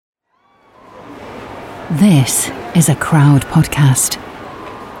This is a Crowd podcast.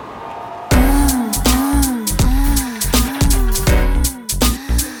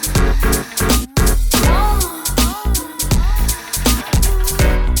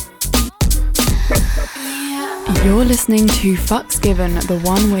 You're listening to Fucks Given, the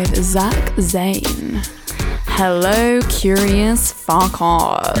one with Zach Zane. Hello, curious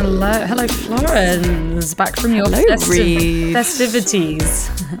fucker. Hello, Florence. Back from your festivities.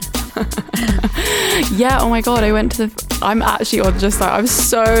 Yeah, oh my god, I'm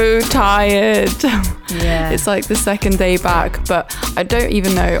so tired. Yeah. It's like the second day back, but I don't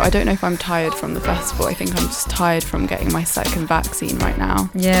know if I'm tired from the festival. I think I'm just tired from getting my second vaccine right now.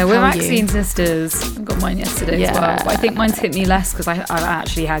 Yeah, we're How are vaccine you? sisters. I got mine yesterday as well. But I think mine's hit me less because I've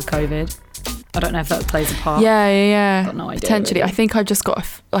actually had COVID. I don't know if that plays a part. Yeah. Got no idea, Potentially. really. I think I just got,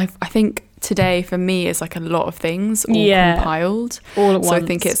 I think today for me is like a lot of things all compiled. All at once. So I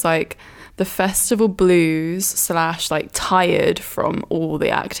think once. it's like the festival blues / like tired from all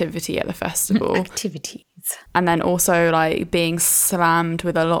the activity at the festival. Activities. And then also like being slammed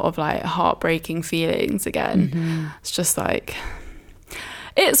with a lot of like heartbreaking feelings again. Mm-hmm. It's just like,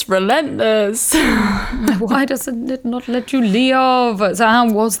 it's relentless. Why doesn't it not let you live? So how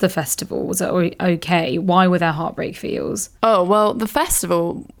was the festival? Was it okay? Why were there heartbreak feels? Oh, well, the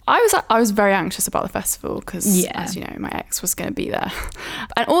festival, I was very anxious about the festival because, Yeah. as you know, my ex was going to be there.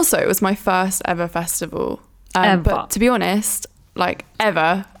 And also, it was my first ever festival. Ever. But to be honest, like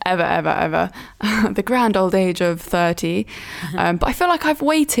ever, the grand old age of 30. But I feel like I've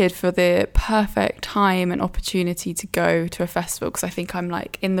waited for the perfect time and opportunity to go to a festival because I think I'm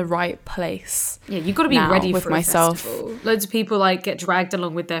like in the right place. Yeah, you've got to be now ready with for myself. a festival. Loads of people like get dragged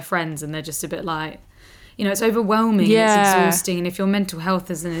along with their friends and they're just a bit like, you know, it's overwhelming, Yeah. it's exhausting, and if your mental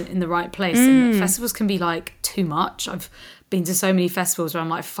health isn't in the right place, and festivals can be like too much. I've been to so many festivals where I'm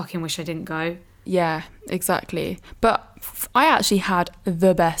like, I fucking wish I didn't go. Yeah, exactly. But I actually had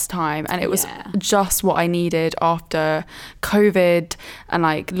the best time and it was just what I needed after COVID and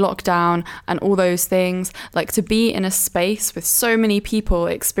like lockdown and all those things. Like to be in a space with so many people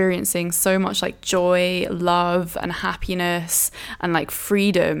experiencing so much like joy, love and happiness and like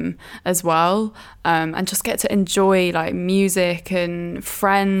freedom as well. And just get to enjoy like music and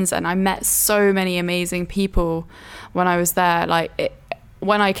friends. And I met so many amazing people when I was there.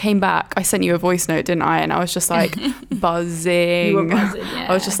 When I came back, I sent you a voice note, didn't I? And I was just like buzzing. You were buzzing, yeah.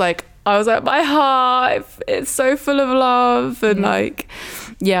 I was like, my heart, it's so full of love. And I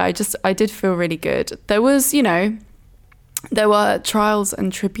did feel really good. There was, there were trials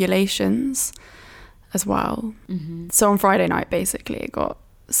and tribulations as well. Mm-hmm. So on Friday night, basically,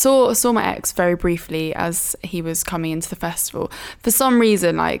 saw my ex very briefly as he was coming into the festival. For some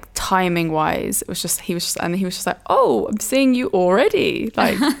reason, like timing wise, he was just like, oh, I'm seeing you already,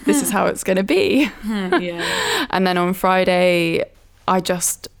 like this is how it's gonna be. Yeah. And then on Friday I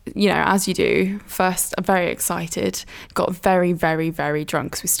just, as you do, first I'm very excited, got very, very, very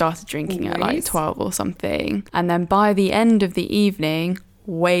drunk because we started drinking at like 12 or something, and then by the end of the evening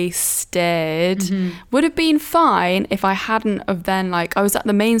wasted. Would have been fine if I hadn't of then, like, I was at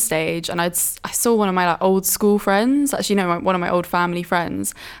the main stage and I saw one of my like old school friends, actually one of my old family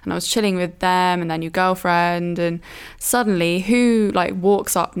friends, and I was chilling with them and their new girlfriend, and suddenly who like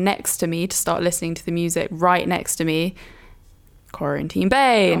walks up next to me to start listening to the music right next to me? Quarantine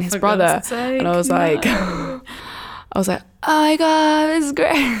Bay and his brother. And I was like oh my god, this is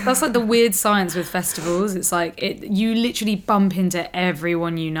great. That's like the weird science with festivals. It's like you literally bump into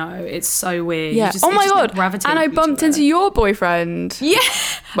everyone you know. It's so weird. Yeah. Oh my god. And I bumped into your boyfriend. Yeah.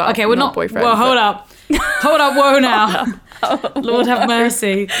 Well, okay, we're not boyfriend. Well, hold up. Whoa now. Lord have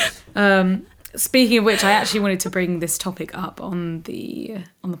mercy. Speaking of which, I actually wanted to bring this topic up on the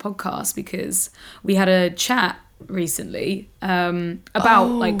podcast because we had a chat recently about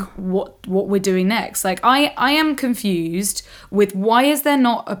like what we're doing next. Like I am confused with why is there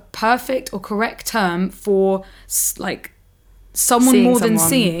not a perfect or correct term for like someone seeing more than someone.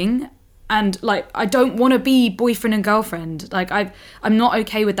 seeing, and like I don't want to be boyfriend and girlfriend. Like I'm not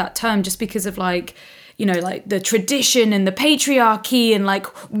okay with that term just because of like, like the tradition and the patriarchy and like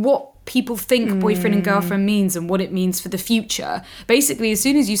what people think boyfriend and girlfriend means and what it means for the future. Basically, as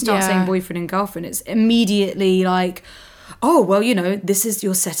soon as you start saying boyfriend and girlfriend, it's immediately like, oh, well, this is,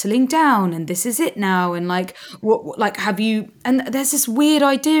 you're settling down and this is it now. And like, what like, have you, and there's this weird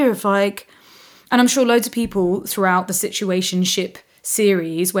idea of like, and I'm sure loads of people throughout the situationship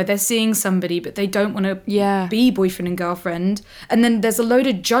series where they're seeing somebody but they don't want to Yeah. be boyfriend and girlfriend, and then there's a load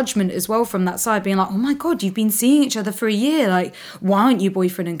of judgment as well from that side, being like, oh my god, you've been seeing each other for a year, like why aren't you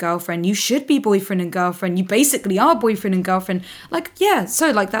boyfriend and girlfriend? You should be boyfriend and girlfriend, you basically are boyfriend and girlfriend. Like, yeah,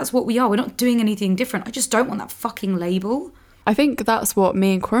 so like that's what we are, we're not doing anything different. I just don't want that fucking label. I think that's what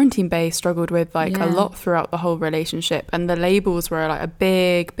me and Quarantine Bae struggled with like Yeah. a lot throughout the whole relationship, and the labels were like a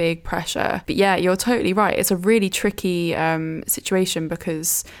big pressure. But yeah, you're totally right. It's a really tricky situation,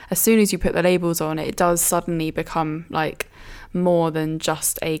 because as soon as you put the labels on, it does suddenly become like more than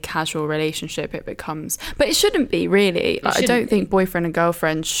just a casual relationship. It becomes, but it shouldn't be really. Like, I don't think boyfriend and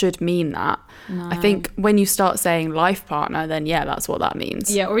girlfriend should mean that. No. I think when you start saying life partner, then yeah, that's what that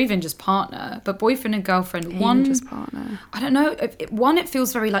means. Yeah, or even just partner. But boyfriend and girlfriend, Even just partner. I don't know. It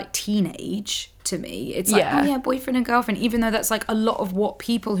feels very like teenage to me. It's like, Yeah. oh yeah, boyfriend and girlfriend, even though that's like a lot of what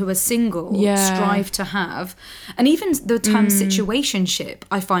people who are single Yeah. strive to have. And even the term situationship,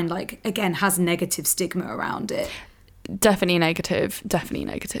 I find like, again, has negative stigma around it. Definitely negative.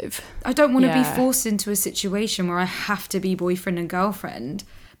 I don't want to be Yeah. forced into a situation where I have to be boyfriend and girlfriend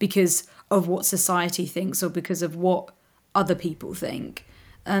because of what society thinks or because of what other people think.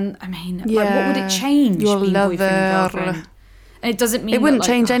 And I mean, like, what would Yeah. it change Your being boyfriend and lover. girlfriend? And it doesn't mean It wouldn't that,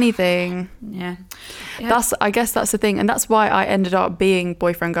 like, change anything. Yeah. I guess that's the thing, and that's why I ended up being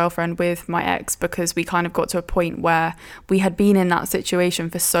boyfriend girlfriend with my ex, because we kind of got to a point where we had been in that situation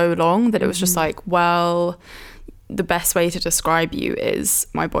for so long that it was just like, well, the best way to describe you is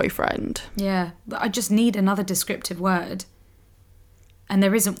my boyfriend. Yeah. But I just need another descriptive word. And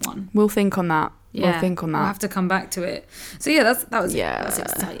there isn't one. We'll think on that. Yeah, We'll think on that. We'll have to come back to it. So yeah, that's Yeah.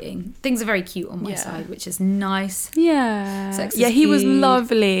 exciting. Things are very cute on my Yeah. side, which is nice. Yeah. Sex is Yeah, he was cute.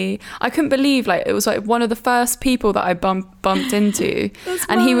 lovely. I couldn't believe, like, it was like one of the first people that I bumped into.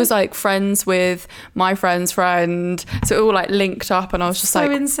 And he was like friends with my friend's friend. So it all like linked up, and I was just So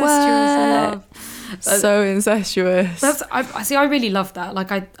like, incestuous, I what? love. So incestuous. I see. I really love that.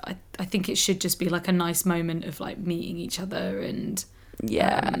 Like, I think it should just be like a nice moment of like meeting each other, and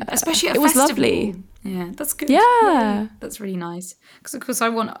Yeah. especially at a It was festival. lovely. Yeah, that's good. Yeah. That's really nice. Because of course,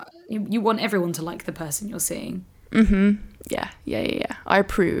 you want everyone to like the person you're seeing. Yeah. I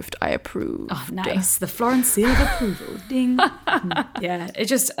approved. Oh, nice. The Florence seal of approval. Ding. Yeah, it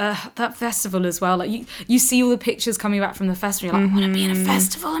just, that festival as well. Like, you see all the pictures coming back from the festival. You're like, I want to be in a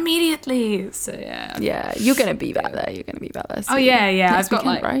festival immediately. So, yeah. Yeah, you're going to be back there. Oh, soon. yeah. Next I've got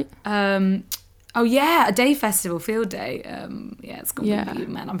weekend, like, right? oh, yeah, a day festival, field day. Yeah, it's going to Yeah. be,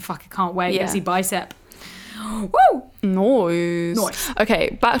 man, I'm fucking can't wait. Yeah. Go see Bicep. Woo! Nice.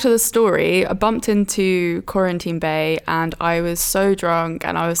 Okay, back to the story. I bumped into Quarantine Bae, and I was so drunk,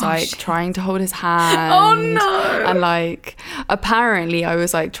 and I was like trying to hold his hand. Oh, no. And like, apparently I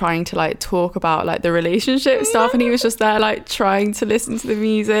was like trying to like talk about like the relationship stuff, and he was just there like trying to listen to the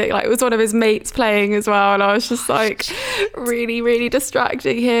music. Like, it was one of his mates playing as well, and I was just like really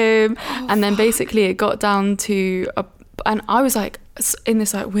distracting him. And then basically it got down to and I was like in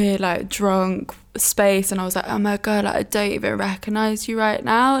this like weird like drunk space, and I was like, oh my god, like, I don't even recognize you right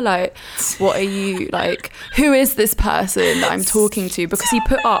now. Like, what are you, like, who is this person that I'm talking to? Because he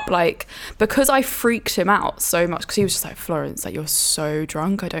put up like, because I freaked him out so much, because he was just like, Florence, like, you're so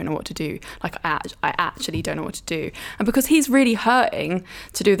drunk, I don't know what to do. Like, I actually don't know what to do. And because he's really hurting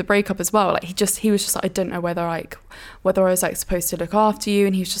to do the breakup as well, like, he was just like, I don't know whether I was like supposed to look after you.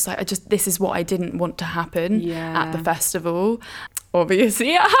 And he was just like, this is what I didn't want to happen at the festival. Obviously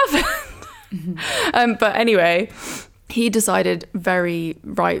it happened. But anyway, he decided very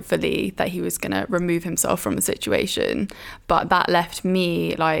rightfully that he was going to remove himself from the situation. But that left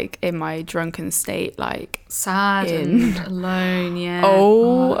me like in my drunken state, like Sad and alone, yeah.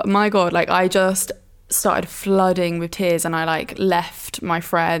 Oh my God. Like, I just started flooding with tears, and I like left my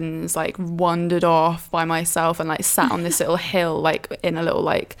friends, like wandered off by myself, and like sat on this little hill, like in a little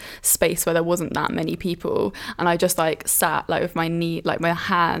like space where there wasn't that many people, and I just like sat like with my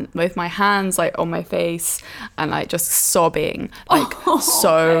hands like on my face, and like just sobbing like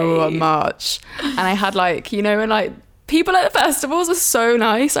so much. And I had like, you know, and like people at the festivals are so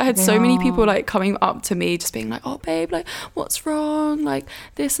nice. I had so many people like coming up to me just being like, oh babe, like what's wrong, like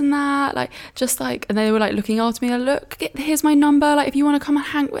this and that, like just like, and they were like looking after me, like, look, here's my number, like if you want to come and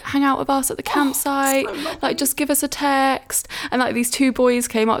hang out with us at the campsite, like just give us a text. And like these two boys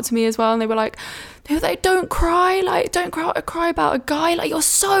came up to me as well, and they were like, don't cry, like don't cry about a guy, like you're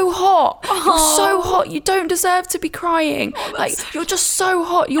so hot, you're so hot, you don't deserve to be crying, like you're just so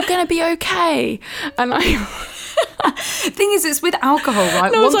hot, you're gonna be okay. And Thing is, it's with alcohol,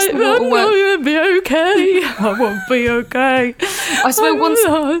 right? And I was like, it'll be okay. I won't be okay. I swear,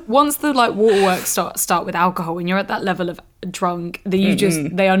 once the like waterworks start with alcohol, and you're at that level of drunk, that you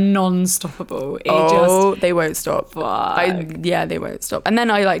they are non-stoppable. They won't stop. They won't stop. And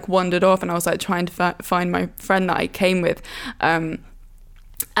then I like wandered off, and I was like trying to find my friend that I came with.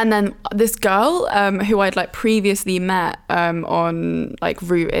 And then this girl who I'd like previously met on like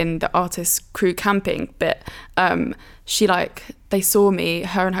route in the artist crew camping bit, she like, they saw me,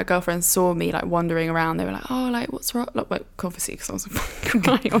 her and her girlfriend saw me like wandering around. They were like, oh, like what's wrong? Like, obviously because I was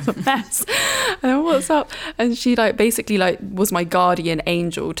crying on the mess. And what's up? And she like basically like was my guardian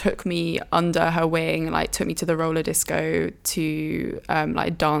angel, took me under her wing, like took me to the roller disco to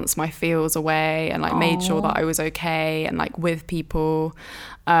like dance my feels away, and like made sure that I was okay and like with people.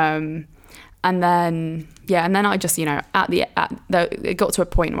 And then I just, you know, it got to a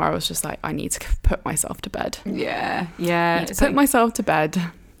point where I was just like, I need to put myself to bed. Yeah. Put myself to bed.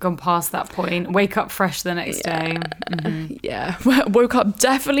 Gone past that point. Wake up fresh the next day. Mm-hmm. Yeah. Woke up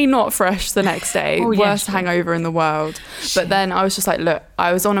definitely not fresh the next day. Worst hangover in the world. Shit. But then I was just like, look,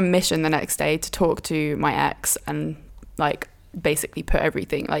 I was on a mission the next day to talk to my ex and like basically put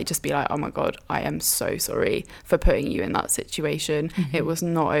everything, like just be like, oh my God, I am so sorry for putting you in that situation. It was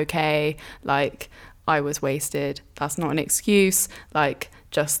not okay. Like, I was wasted. That's not an excuse. Like,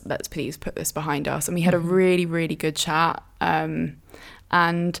 just let's please put this behind us. And we had a really, really good chat.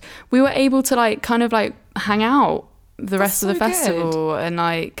 And we were able to like kind of like hang out the rest of the festival and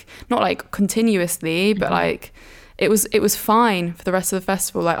like not like continuously, but like it was fine for the rest of the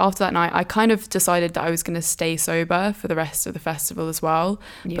festival. Like after that night, I kind of decided that I was going to stay sober for the rest of the festival as well,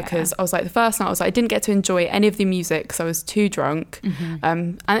 because I was like, the first night I was like, I didn't get to enjoy any of the music because I was too drunk.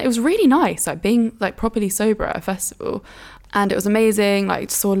 And it was really nice, like being like properly sober at a festival, and it was amazing. Like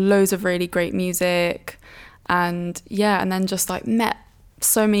saw loads of really great music, and then just like met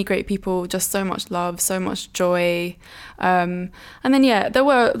so many great people, just so much love, so much joy. And then there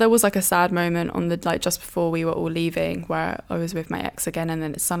was like a sad moment on the like just before we were all leaving, where I was with my ex again, and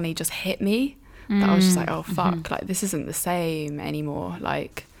then it suddenly just hit me that I was just like, oh fuck, like this isn't the same anymore.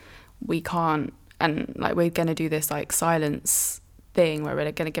 Like we can't, and like we're gonna do this like silence thing where we're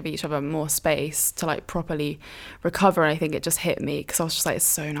going to give each other more space to like properly recover. And I think it just hit me because I was just like, it's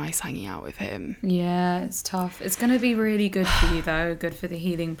so nice hanging out with him. Yeah, it's tough. It's going to be really good for you though, good for the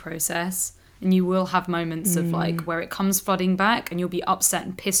healing process. And you will have moments of like where it comes flooding back, and you'll be upset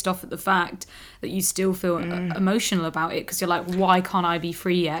and pissed off at the fact that you still feel emotional about it, because you're like, why can't I be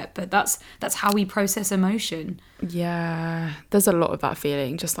free yet? But that's how we process emotion. Yeah, there's a lot of that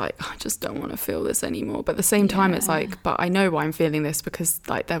feeling, just like, I just don't want to feel this anymore. But at the same time, it's like, but I know why I'm feeling this, because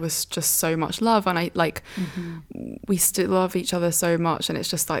like there was just so much love, and I like we still love each other so much, and it's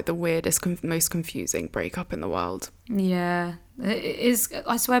just like the weirdest, most confusing breakup in the world. Yeah. It is.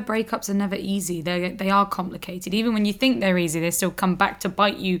 I swear breakups are never easy. They are complicated. Even when you think they're easy, they still come back to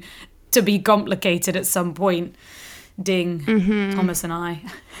bite you to be complicated at some point. Ding. Thomas and I.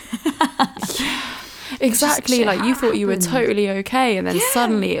 Exactly. Like you thought you were totally okay, and then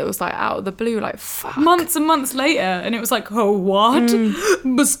suddenly it was like out of the blue, like fuck. Months and months later, and it was like, oh what?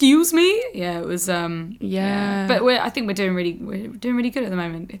 Excuse me? Yeah, it was. Yeah. But I think we're doing really good at the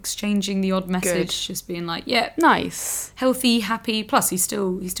moment. Exchanging the odd message, just being like, yeah, nice, healthy, happy. Plus, he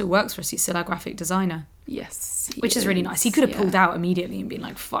still works for us. He's still our graphic designer. Yes, which is really nice. He could have pulled out immediately and been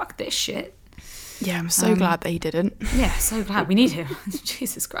like, fuck this shit. Yeah, I'm so glad that he didn't. Yeah, so glad. We need him.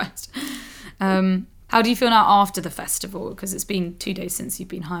 Jesus Christ. How do you feel now after the festival? Because it's been 2 days since you've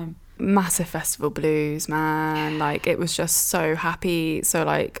been home. Massive festival blues, man. Like it was just so happy. So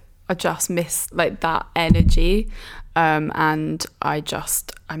like I just miss like that energy, and I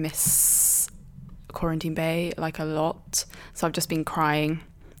miss Quarantine Bay like a lot. So I've just been crying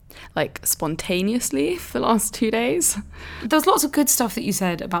like spontaneously for the last 2 days. There's lots of good stuff that you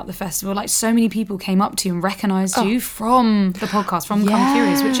said about the festival. Like so many people came up to you and recognised you from the podcast, from Come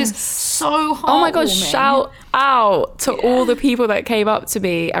Curious, which is so heartwarming. Oh my God, shout out to all the people that came up to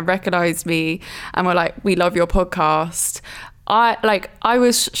me and recognised me and were like, we love your podcast. I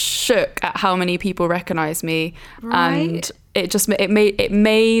was shook at how many people recognised me, and it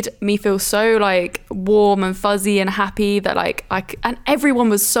made me feel so like warm and fuzzy and happy that like and everyone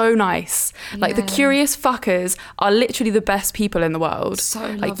was so nice. Like the curious fuckers are literally the best people in the world. So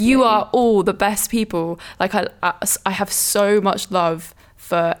like lovely. You are all the best people. Like I have so much love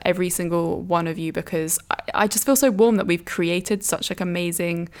for every single one of you, because I just feel so warm that we've created such like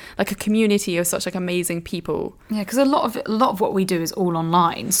amazing, like a community of such like amazing people. Yeah, because a lot of what we do is all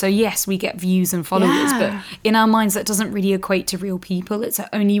online. So yes, we get views and followers, but in our minds that doesn't really equate to real people. It's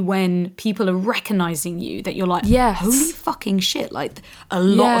only when people are recognizing you that you're like, holy fucking shit, like a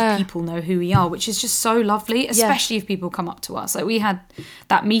lot of people know who we are, which is just so lovely, especially if people come up to us. Like we had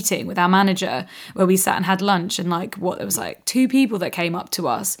that meeting with our manager where we sat and had lunch, and like there was like 2 people that came up to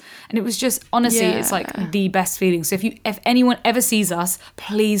us, and it was just honestly it's like the best feeling. So if anyone ever sees us,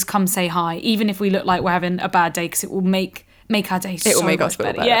 please come say hi, even if we look like we're having a bad day, because it will make our day so much better. It will make us feel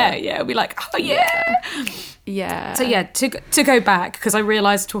better. Yeah, we'll be like, oh yeah. So yeah, to go back, because I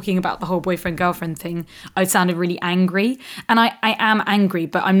realised talking about the whole boyfriend-girlfriend thing, I sounded really angry. And I am angry,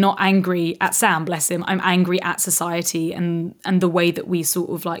 but I'm not angry at Sam, bless him. I'm angry at society and the way that we sort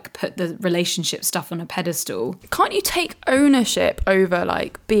of like put the relationship stuff on a pedestal. Can't you take ownership over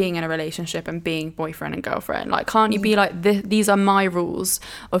like being in a relationship and being boyfriend and girlfriend? Like, can't you be like, these are my rules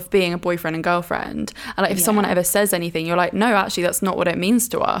of being a boyfriend and girlfriend? And like, if someone ever says anything, you're like, no, actually, that's not what it means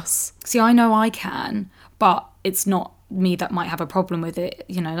to us. See, I know I can, but it's not me that might have a problem with it.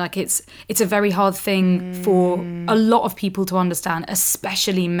 You know, like it's a very hard thing for a lot of people to understand,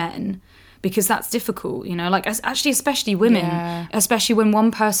 especially men, because that's difficult, you know, like especially women, especially when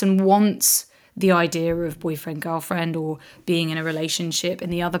one person wants the idea of boyfriend, girlfriend, or being in a relationship,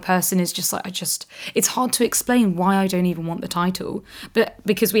 and the other person is just like, it's hard to explain why I don't even want the title. But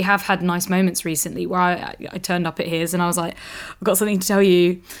because we have had nice moments recently where I turned up at his and I was like, I've got something to tell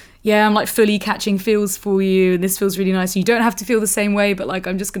you. Yeah, I'm like fully catching feels for you, and this feels really nice. You don't have to feel the same way, but like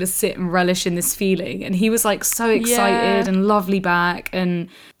I'm just gonna sit and relish in this feeling. And he was like so excited and lovely back, and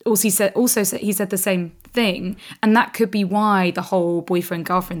he said the same thing. And that could be why the whole boyfriend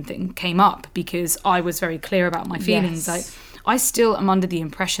girlfriend thing came up, because I was very clear about my feelings. Like, I still am under the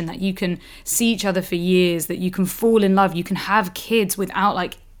impression that you can see each other for years, that you can fall in love, you can have kids without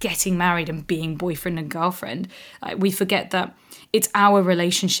like getting married and being boyfriend and girlfriend. Like, we forget that it's our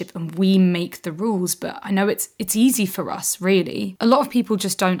relationship and we make the rules, but I know it's easy for us, really. A lot of people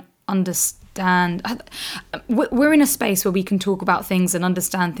just don't understand. We're in a space where we can talk about things and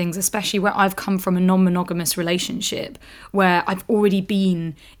understand things, especially where I've come from a non-monogamous relationship, where I've already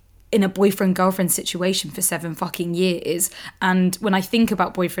been in a boyfriend-girlfriend situation for 7 fucking years. And when I think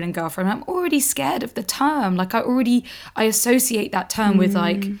about boyfriend and girlfriend, I'm already scared of the term. Like, I associate that term with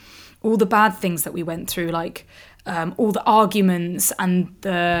like all the bad things that we went through, like all the arguments and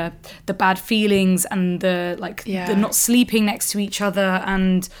the bad feelings and the not sleeping next to each other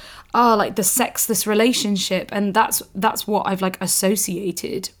and like the sexless relationship. And that's what I've like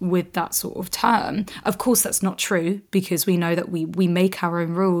associated with that sort of term. Of course that's not true, because we know that we make our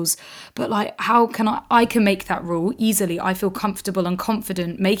own rules, but like, how can I can make that rule easily. I feel comfortable and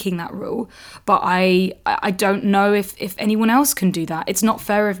confident making that rule, but I don't know if anyone else can do that. It's not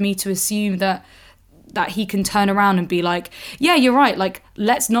fair of me to assume that he can turn around and be like, yeah, you're right, like,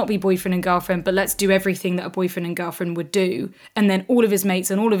 let's not be boyfriend and girlfriend, but let's do everything that a boyfriend and girlfriend would do. And then all of his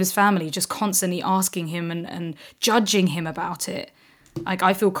mates and all of his family just constantly asking him and judging him about it. Like,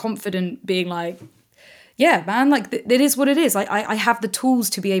 I feel confident being like, yeah, man, like, it is what it is. Like, I have the tools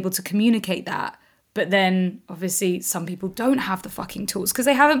to be able to communicate that. But then, obviously, some people don't have the fucking tools because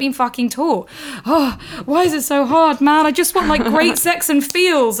they haven't been fucking taught. Oh, why is it so hard, man? I just want, like, great sex and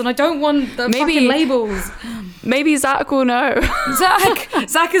feels, and I don't want the fucking labels. Maybe Zach will know.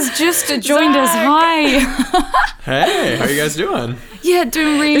 Zach has just joined us. Hi. Hey, how are you guys doing? Yeah,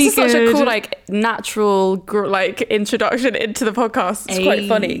 doing really good. This is such a cool, like, natural, like, introduction into the podcast. It's quite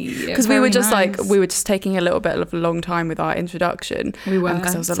funny because we were just nice. We were just taking a little bit of a long time with our introduction. We were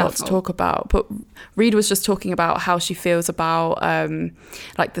because there was a lot to talk about. But Reed was just talking about how she feels about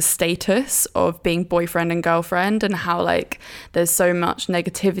like the status of being boyfriend and girlfriend, and how like there's so much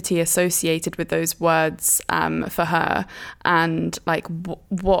negativity associated with those words for her, and like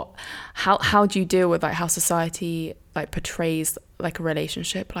how do you deal with like how society like portrays like a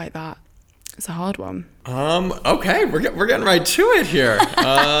relationship like that? It's a hard one. Okay, we're getting right to it here.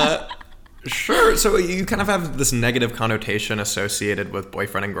 Sure. So you kind of have this negative connotation associated with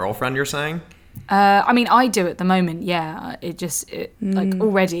boyfriend and girlfriend, you're saying? I mean, I do at the moment. Yeah, like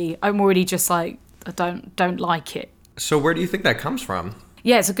already, I'm already just like, I don't like it. So where do you think that comes from?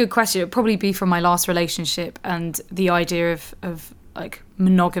 Yeah, it's a good question. It'd probably be from my last relationship, and the idea of like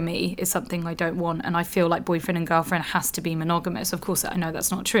monogamy is something I don't want, and I feel like boyfriend and girlfriend has to be monogamous. Of course, I know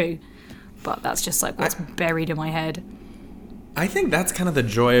that's not true, but that's just like what's buried in my head. I think that's kind of the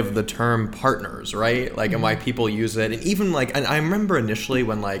joy of the term partners, right? Like, and why people use it. And even like, and I remember initially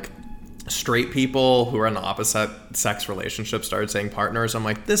when like straight people who are in the opposite sex relationship started saying partners, I'm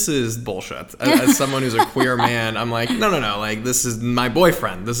like, this is bullshit. As someone who's a queer man, I'm like, no, like, this is my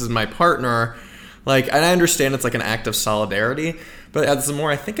boyfriend, this is my partner. Like, and I understand it's like an act of solidarity, but as the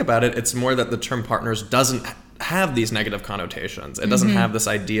more I think about it, it's more that the term partners doesn't have these negative connotations. It doesn't have this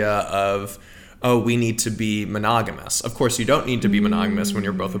idea of, oh, we need to be monogamous. Of course, you don't need to be monogamous when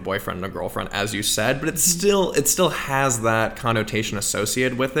you're both a boyfriend and a girlfriend, as you said, but it still has that connotation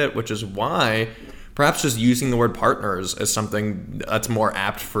associated with it, which is why perhaps just using the word partners is something that's more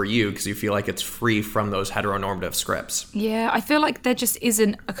apt for you, because you feel like it's free from those heteronormative scripts. Yeah, I feel like there just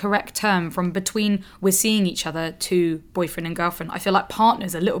isn't a correct term from between we're seeing each other to boyfriend and girlfriend. I feel like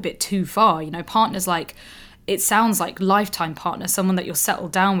partner's a little bit too far. You know, partner's like, it sounds like lifetime partner, someone that you're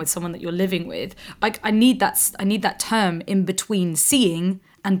settled down with, someone that you're living with. Like, I need that term in between seeing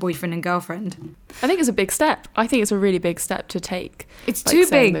and boyfriend and girlfriend. I think it's a big step. I think it's a really big step to take. It's too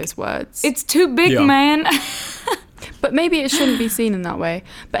big. Those words. It's too big, man. But maybe it shouldn't be seen in that way.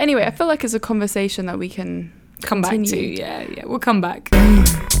 But anyway, I feel like it's a conversation that we can come continue. Back to. Yeah, we'll come back.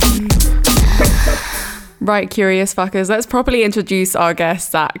 Right, curious fuckers, let's properly introduce our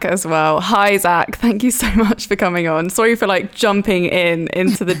guest, Zach, as well. Hi, Zach. Thank you so much for coming on. Sorry for jumping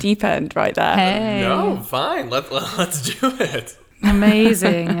into the deep end right there. Hey. No, fine. Let's do it.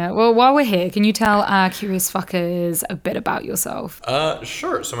 Amazing. Well, while we're here, can you tell our curious fuckers a bit about yourself?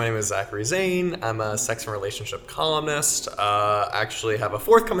 Sure. So my name is Zachary Zane. I'm a sex and relationship columnist. Actually have a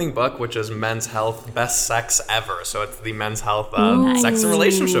forthcoming book, which is Men's Health Best Sex Ever. So it's the Men's Health sex and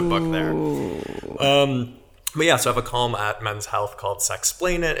relationship book there. But yeah, so I have a column at Men's Health called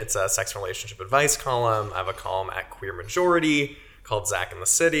Sexplain It. It's a sex and relationship advice column. I have a column at Queer Majority called Zach in the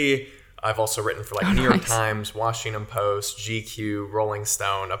City. I've also written for New York Times, Washington Post, GQ, Rolling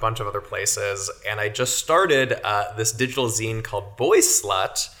Stone, a bunch of other places. And I just started this digital zine called Boy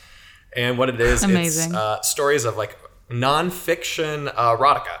Slut. And what it is, it's stories of nonfiction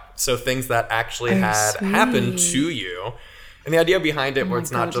erotica. So things that actually had happened to you. And the idea behind it, where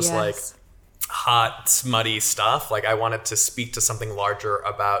it's not just hot, smutty stuff. I wanted to speak to something larger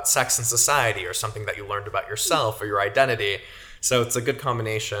about sex and society, or something that you learned about yourself or your identity. So it's a good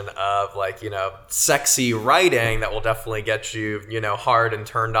combination of sexy writing that will definitely get you, hard and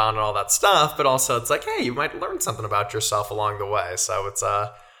turned on and all that stuff. But also it's hey, you might learn something about yourself along the way. So it's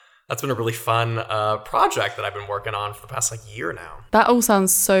that's been a really fun project that I've been working on for the past year now. That all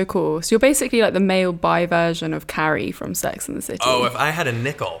sounds so cool. So you're basically the male bi version of Carrie from Sex and the City. Oh, if I had a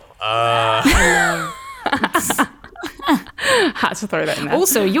nickel. Had to throw that in there.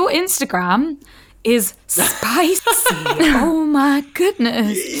 Also, your Instagram is spicy. Oh my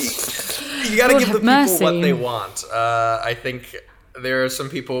goodness. You gotta give the people what they want. I think there are some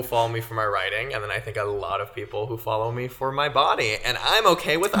people who follow me for my writing, and then I think a lot of people who follow me for my body, and I'm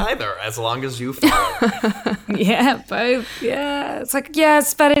okay with either, as long as you follow me. Yeah, both. Yeah, it's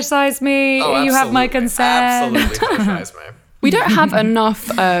fetishize me. Oh, you have my consent. Absolutely fetishize me. We don't have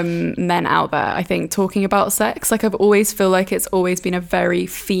enough men out there, I think, talking about sex. I've always feel like it's always been a very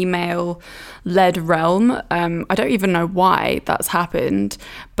female-led realm. I don't even know why that's happened,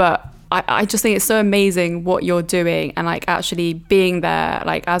 but I just think it's so amazing what you're doing, and actually being there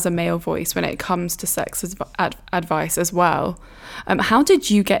as a male voice when it comes to sex advice as well. How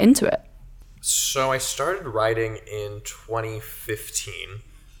did you get into it? So I started writing in 2015.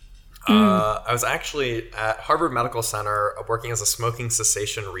 I was actually at Harvard Medical Center working as a smoking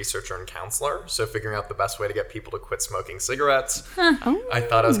cessation researcher and counselor, so figuring out the best way to get people to quit smoking cigarettes. I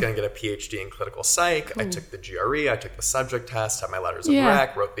thought I was going to get a PhD in clinical psych. I took the GRE, I took the subject test, had my letters of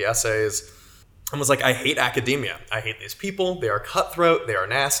rec, wrote the essays, and was I hate academia. I hate these people. They are cutthroat. They are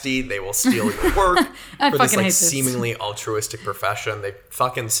nasty. They will steal your work for this seemingly altruistic profession. They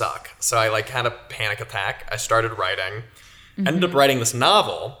fucking suck. So I had a panic attack. I started writing, ended up writing this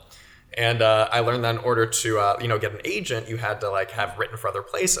novel. And I learned that in order to, get an agent, you had to have written for other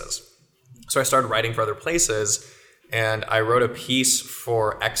places. So I started writing for other places, and I wrote a piece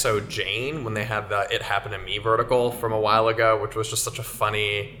for XO Jane when they had the It Happened to Me vertical from a while ago, which was just such a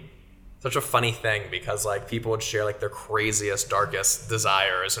funny thing, because people would share their craziest, darkest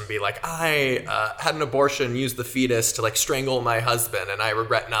desires and be I had an abortion, used the fetus to strangle my husband, and I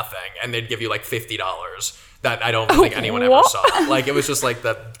regret nothing, and they'd give you $50. That I don't think anyone ever saw. It was just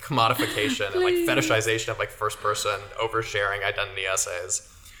the commodification and fetishization of first person oversharing identity essays.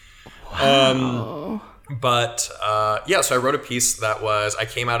 Wow. So I wrote a piece that was, I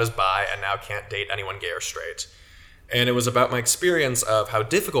came out as bi and now can't date anyone gay or straight. And it was about my experience of how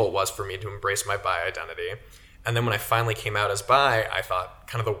difficult it was for me to embrace my bi identity. And then when I finally came out as bi, I thought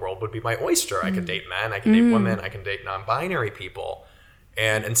kind of the world would be my oyster. I could date men, I could date women, I can date non-binary people.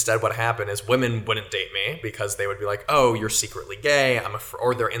 And instead what happened is women wouldn't date me because they would be like, oh, you're secretly gay,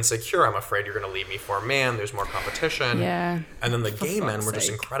 or they're insecure, I'm afraid you're going to leave me for a man, there's more competition. Yeah. And then the gay men were just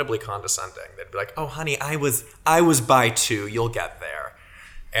incredibly condescending. They'd be like, oh, honey, I was bi too, you'll get there.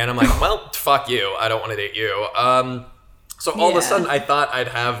 And I'm like, well, fuck you, I don't want to date you. So all of a sudden I thought I'd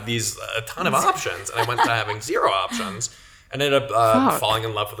have a ton of options, and I went to having 0 options. And ended up falling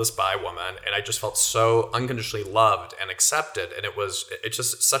in love with this bi woman, and I just felt so unconditionally loved and accepted, and it's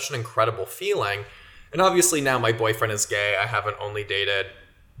just such an incredible feeling. And obviously now my boyfriend is gay. I haven't only dated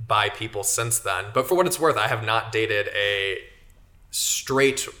bi people since then, but for what it's worth, I have not dated a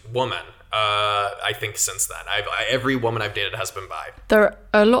straight woman. I think since then, every woman I've dated has been bi. There are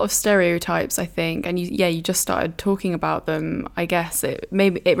a lot of stereotypes, I think, and you just started talking about them. I guess it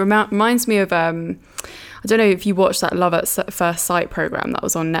reminds me of I don't know if you watched that Love at First Sight program that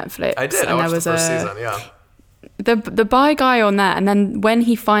was on Netflix. I did. I watched the first season. Yeah. The bi guy on that, and then when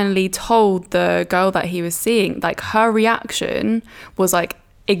he finally told the girl that he was seeing, like her reaction was like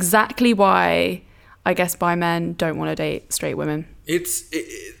exactly why I guess bi men don't want to date straight women.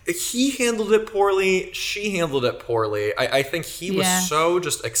 He handled it poorly. She handled it poorly. I think he was so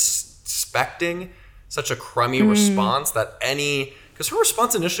just expecting such a crummy response that because her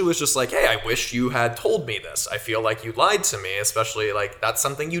response initially was just like, hey, I wish you had told me this. I feel like you lied to me, especially like that's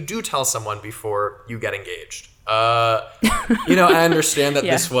something you do tell someone before you get engaged. I understand that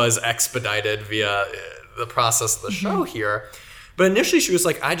this was expedited via the process of the show here. But initially she was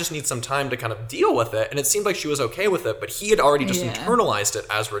like, I just need some time to kind of deal with it. And it seemed like she was okay with it, but he had already just internalized it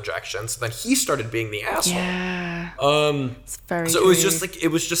as rejection. So then he started being the asshole. Yeah. It's very so true.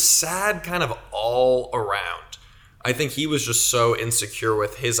 It was just sad kind of all around. I think he was just so insecure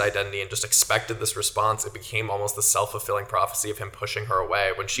with his identity and just expected this response. It became almost the self-fulfilling prophecy of him pushing her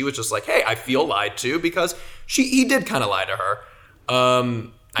away when she was just like, hey, I feel lied to, because he did kind of lie to her.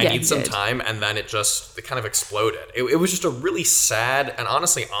 I need some time. And then it kind of exploded. It was just a really sad and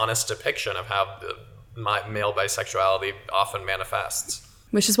honestly honest depiction of how my male bisexuality often manifests.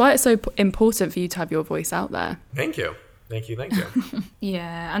 Which is why it's so important for you to have your voice out there. Thank you.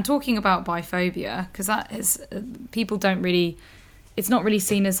 Yeah, and talking about biphobia, because that is, people don't really, it's not really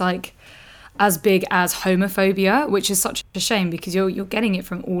seen as like as big as homophobia, which is such a shame because you're getting it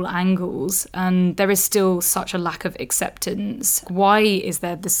from all angles, and there is still such a lack of acceptance. Why is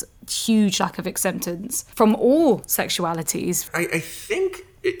there this huge lack of acceptance from all sexualities? I think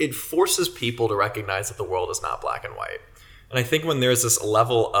it forces people to recognize that the world is not black and white. And I think when there's this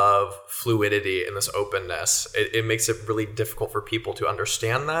level of fluidity and this openness, it makes it really difficult for people to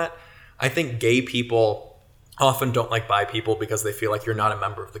understand that. I think gay people often don't like bi people because they feel like you're not a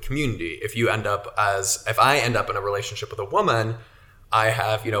member of the community. If I end up in a relationship with a woman, I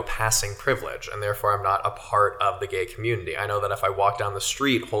have, passing privilege, and therefore I'm not a part of the gay community. I know that if I walk down the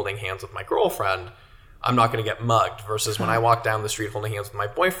street holding hands with my girlfriend, I'm not going to get mugged, versus when I walk down the street holding hands with my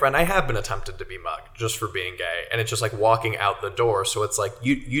boyfriend, I have been attempted to be mugged just for being gay. And it's just like walking out the door. So it's like,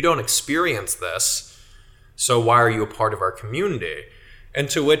 you don't experience this, so why are you a part of our community? And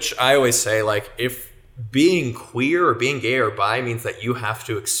to which I always say, like, if being queer or being gay or bi means that you have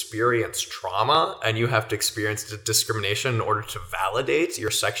to experience trauma and you have to experience discrimination in order to validate your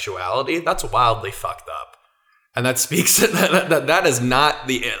sexuality, that's wildly fucked up. And that speaks that is not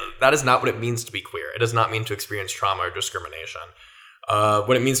what it means to be queer. It does not mean to experience trauma or discrimination.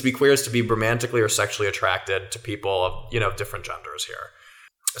 What it means to be queer is to be romantically or sexually attracted to people of different genders here.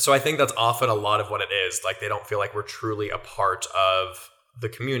 So I think that's often a lot of what it is. Like, they don't feel like we're truly a part of the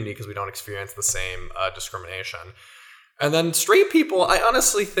community because we don't experience the same discrimination. And then straight people, I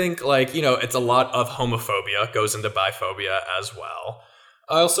honestly think it's a lot of homophobia goes into biphobia as well.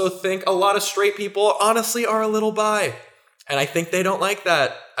 I also think a lot of straight people honestly are a little bi. And I think they don't like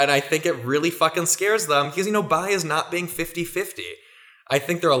that. And I think it really fucking scares them because, bi is not being 50-50. I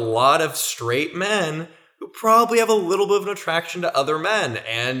think there are a lot of straight men who probably have a little bit of an attraction to other men.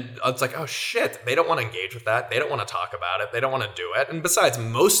 And it's like, oh shit, they don't want to engage with that. They don't want to talk about it. They don't want to do it. And besides,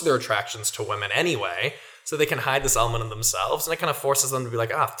 most of their attraction's to women anyway. So they can hide this element of themselves. And it kind of forces them to be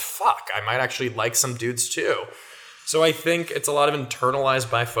like, fuck, I might actually like some dudes too. So I think it's a lot of internalized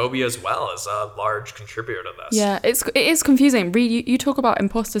biphobia as well as a large contributor to this. Yeah, it is confusing. You talk about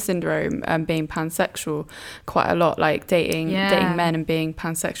imposter syndrome being pansexual quite a lot, like dating men and being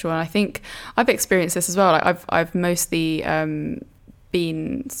pansexual. And I think I've experienced this as well. Like I've mostly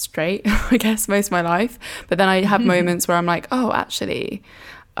been straight, I guess, most of my life. But then I have moments where I'm like, oh, actually...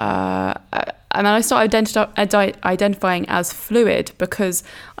 and then I start identifying as fluid because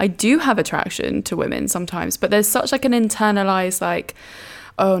I do have attraction to women sometimes, but there's such like an internalized like,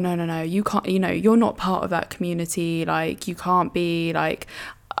 oh, no, you can't, you're not part of that community, like, you can't be, like,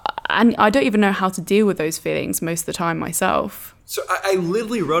 and I don't even know how to deal with those feelings most of the time myself. So I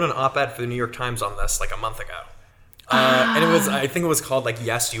literally wrote an op-ed for the New York Times on this like a month ago. And I think it was called like,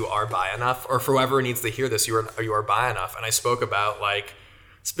 yes, you are bi enough, or for whoever needs to hear this, you are bi enough. And I spoke about like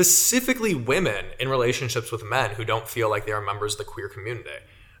specifically women in relationships with men who don't feel like they are members of the queer community,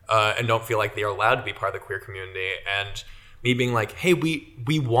 and don't feel like they are allowed to be part of the queer community. And me being like, hey,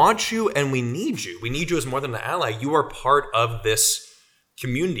 we want you and we need you. We need you as more than an ally. You are part of this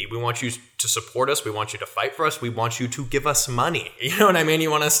community. We want you to support us. We want you to fight for us. We want you to give us money. You know what I mean?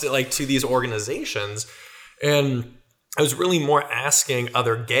 You want us to like to these organizations. And I was really more asking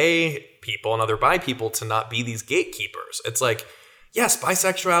other gay people and other bi people to not be these gatekeepers. It's like, yes,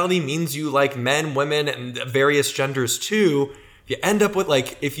 bisexuality means you like men, women, and various genders too. If you end up with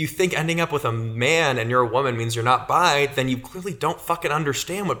like, if you think ending up with a man and you're a woman means you're not bi, then you clearly don't fucking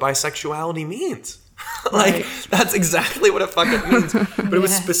understand what bisexuality means. Like, right. That's exactly what it fucking means. But it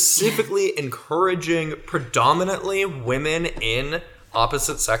was specifically encouraging predominantly women in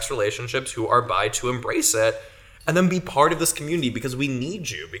opposite sex relationships who are bi to embrace it and then be part of this community, because we need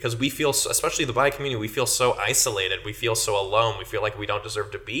you, because we feel, especially the bi community, we feel so isolated, we feel so alone, we feel like we don't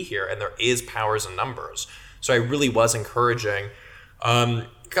deserve to be here, and there is powers in numbers. So I really was encouraging kind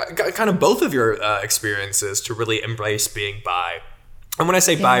of both of your experiences to really embrace being bi. And when I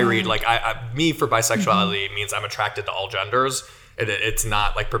say bi, Reed, like me for bisexuality means I'm attracted to all genders. It's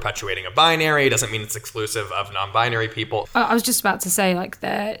not like perpetuating a binary. It doesn't mean it's exclusive of non-binary people. I was just about to say, like,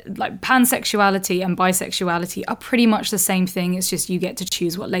 pansexuality and bisexuality are pretty much the same thing. It's just you get to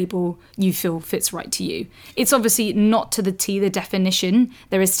choose what label you feel fits right to you. It's obviously not to the T, the definition.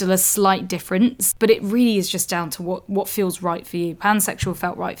 There is still a slight difference, but it really is just down to what feels right for you. Pansexual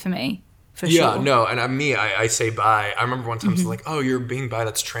felt right for me. Yeah, sure. No, and I say bi. I remember one time someone was like, oh, you're being bi,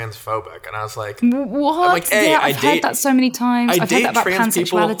 that's transphobic. And I was like, what? I'm like, hey, yeah, I've heard that so many times. I've heard that about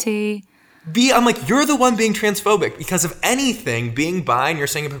pansexuality. I'm like, you're the one being transphobic, because if anything, being bi and you're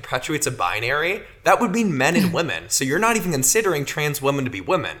saying it perpetuates a binary, that would mean men and women. So you're not even considering trans women to be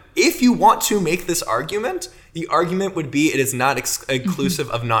women. If you want to make this argument, the argument would be it is not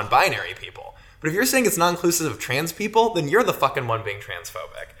inclusive of non-binary people. But if you're saying it's not inclusive of trans people, then you're the fucking one being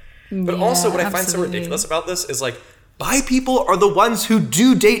transphobic. But also what I find so ridiculous about this is like, bi people are the ones who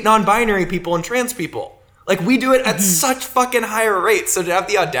do date non-binary people and trans people. Like, we do it at such fucking higher rates. So to have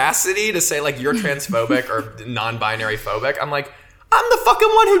the audacity to say like you're transphobic or non-binary phobic, I'm like, I'm the fucking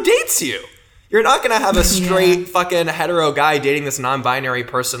one who dates you. You're not going to have a straight fucking hetero guy dating this non-binary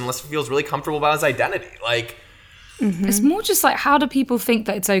person unless he feels really comfortable about his identity. Like, it's more just like, how do people think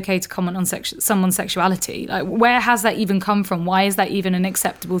that it's okay to comment on someone's sexuality? Like, where has that even come from? Why is that even an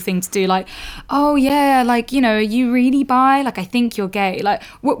acceptable thing to do? Like, oh yeah, like, are you really bi? Like, I think you're gay. Like,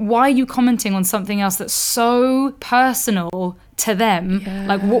 why are you commenting on something else that's so personal to them? Yeah.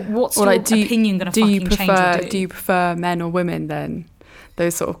 Like, what's your opinion going to fucking change or do? Do you prefer men or women then?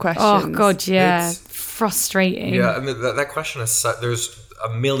 Those sort of questions. Oh God, yeah. It's frustrating. Yeah, and that question is there's a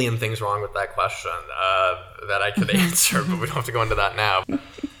million things wrong with that question that I could answer, but we don't have to go into that now.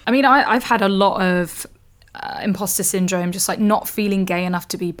 I mean, I've had a lot of imposter syndrome, just like not feeling gay enough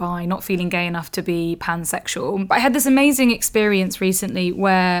to be bi, not feeling gay enough to be pansexual. But I had this amazing experience recently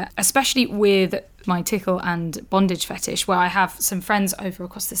where, especially with my tickle and bondage fetish, where I have some friends over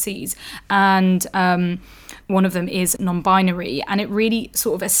across the seas, and one of them is non-binary, and it really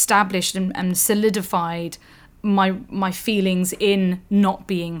sort of established and solidified my feelings in not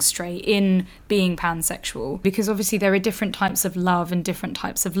being straight, in being pansexual, because obviously there are different types of love and different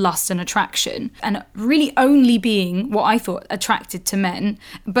types of lust and attraction, and really only being what I thought attracted to men,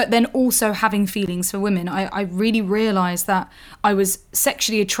 but then also having feelings for women. I really realized that I was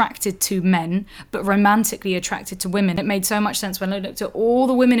sexually attracted to men but romantically attracted to women. It made so much sense when I looked at all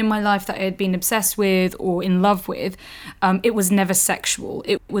the women in my life that I had been obsessed with or in love with. It was never sexual.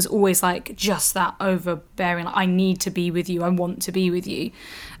 It was always like just that overbearing, I need to be with you, I want to be with you.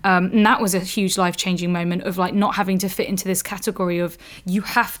 And that was a huge life-changing moment of like not having to fit into this category of you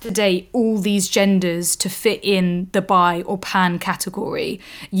have to date all these genders to fit in the bi or pan category.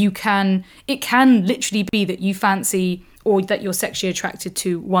 It can literally be that you fancy or that you're sexually attracted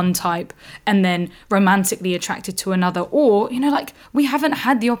to one type and then romantically attracted to another. Or, like, we haven't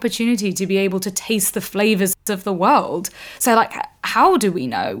had the opportunity to be able to taste the flavors of the world. So, like, how do we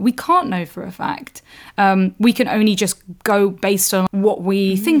know? We can't know for a fact. We can only just go based on what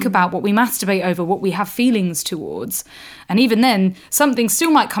we think about, what we masturbate over, what we have feelings towards. And even then, something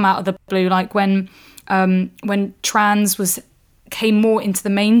still might come out of the blue, like when trans was came more into the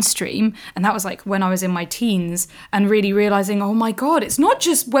mainstream, and that was like when I was in my teens, and really realizing, oh my God, it's not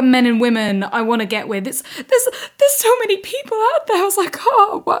just when men and women I want to get with. There's so many people out there. I was like,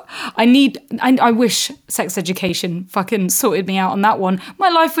 oh, what? I wish sex education fucking sorted me out on that one. My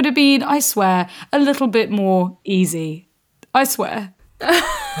life would have been, I swear, a little bit more easy. I swear.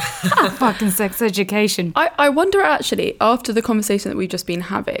 Fucking sex education. I wonder actually, after the conversation that we've just been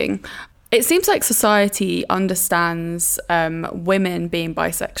having, it seems like society understands women being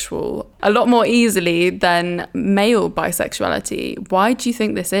bisexual a lot more easily than male bisexuality. Why do you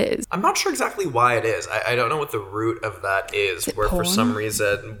think this is? I'm not sure exactly why it is. I don't know what the root of that is where porn? For some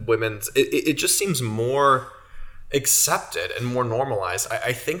reason it just seems more accepted and more normalized.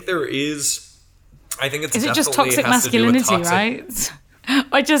 I think there is. I think it's. Is it just toxic masculinity, right?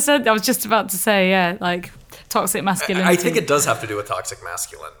 I was just about to say, yeah, like toxic masculinity. I think it does have to do with toxic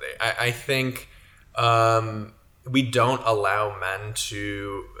masculinity. I think we don't allow men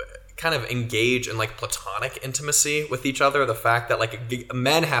to kind of engage in like platonic intimacy with each other. The fact that like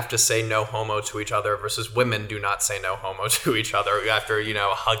men have to say no homo to each other versus women do not say no homo to each other after,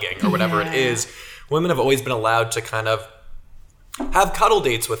 hugging or whatever it is. Women have always been allowed to kind of have cuddle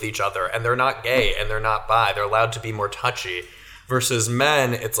dates with each other, and they're not gay and they're not bi. They're allowed to be more touchy. Versus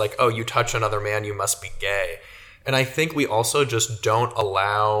men, it's like, oh, you touch another man, you must be gay. And I think we also just don't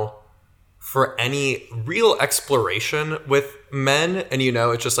allow for any real exploration with men. And,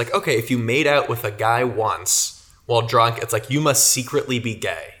 it's just like, okay, if you made out with a guy once while drunk, it's like, you must secretly be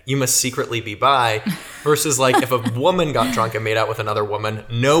gay. You must secretly be bi. Versus like, if a woman got drunk and made out with another woman,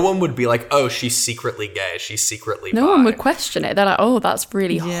 no one would be like, oh, she's secretly gay. She's secretly bi. No one would question it. They're like, oh, that's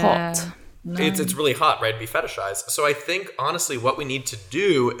really hot. No. It's really hot, right, to be fetishized. So I think, honestly, what we need to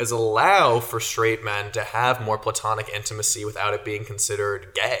do is allow for straight men to have more platonic intimacy without it being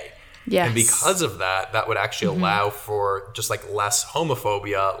considered gay. Yes. And because of that, that would actually allow for just like less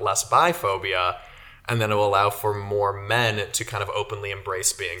homophobia, less biphobia, and then it will allow for more men to kind of openly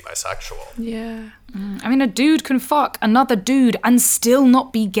embrace being bisexual. Yeah. I mean, a dude can fuck another dude and still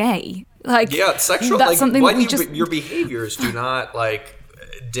not be gay. Like, yeah, sexual. That's like, something when that your behaviors do not like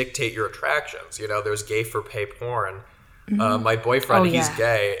dictate your attractions. There's gay for pay porn. My boyfriend, he's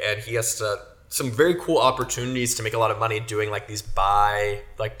gay, and he has some very cool opportunities to make a lot of money doing like these porn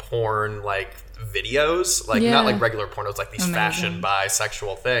videos, not like regular pornos, like these fashion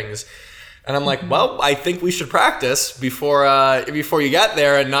bisexual things. And I'm like, well, I think we should practice before you get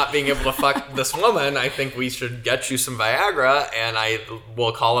there and not being able to fuck this woman. I think we should get you some Viagra, and I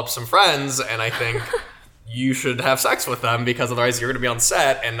will call up some friends, and I think you should have sex with them, because otherwise you're going to be on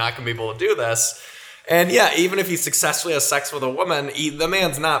set and not going to be able to do this. And yeah, even if he successfully has sex with a woman, the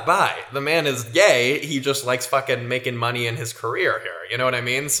man's not bi. The man is gay. He just likes fucking making money in his career here. You know what I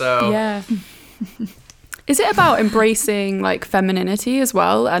mean? So yeah. Is it about embracing like femininity as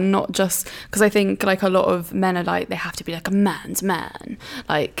well, and not just because I think like a lot of men are like they have to be like a man's man,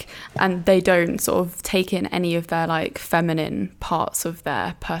 like, and they don't sort of take in any of their like feminine parts of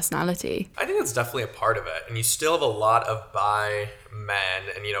their personality. I think that's definitely a part of it, and you still have a lot of bi men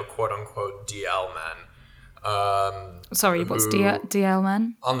and quote unquote DL men. Sorry, what's DL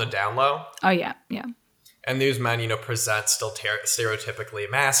men? On the down low. Oh yeah. And these men, present still stereotypically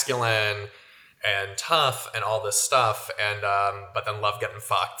masculine and tough and all this stuff, and but then love getting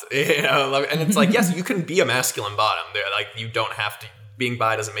fucked, and it's like, yes, you can be a masculine bottom. Like, you don't have to. Being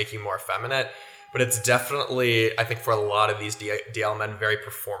bi doesn't make you more effeminate, but it's definitely, I think, for a lot of these DL men, very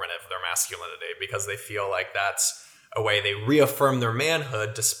performative, their masculinity, because they feel like that's a way they reaffirm their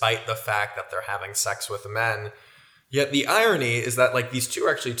manhood despite the fact that they're having sex with men. Yet the irony is that like these two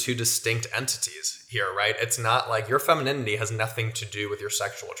are actually two distinct entities here, right? It's not like your femininity has nothing to do with your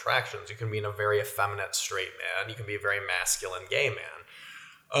sexual attractions. You can be a very effeminate straight man. You can be a very masculine gay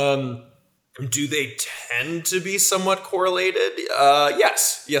man. Do they tend to be somewhat correlated?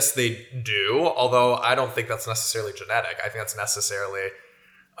 Yes. Yes, they do. Although I don't think that's necessarily genetic. I think that's necessarily,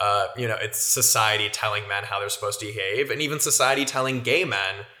 it's society telling men how they're supposed to behave, and even society telling gay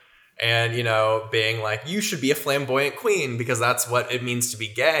men, and, being like, you should be a flamboyant queen because that's what it means to be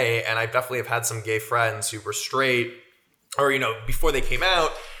gay. And I definitely have had some gay friends who were straight or, before they came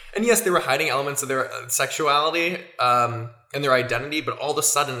out. And yes, they were hiding elements of their sexuality and their identity. But all of a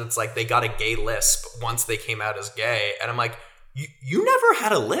sudden, it's like they got a gay lisp once they came out as gay. And I'm like, you never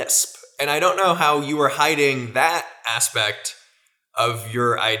had a lisp. And I don't know how you were hiding that aspect of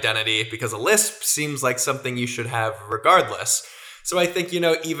your identity, because a lisp seems like something you should have regardless. So I think,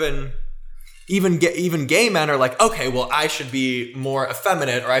 even gay men are like, okay, well, I should be more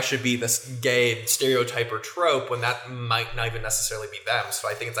effeminate, or I should be this gay stereotype or trope, when that might not even necessarily be them. So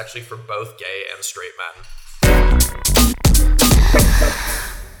I think it's actually for both gay and straight men.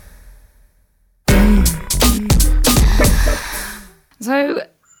 So,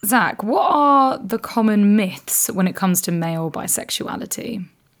 Zach, what are the common myths when it comes to male bisexuality?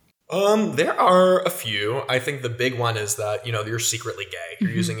 There are a few. I think the big one is that, you're secretly gay.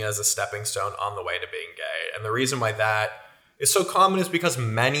 You're using it as a stepping stone on the way to being gay. And the reason why that is so common is because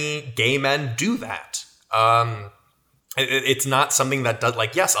many gay men do that. It's not something that does,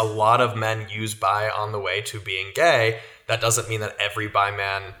 yes, a lot of men use bi on the way to being gay. That doesn't mean that every bi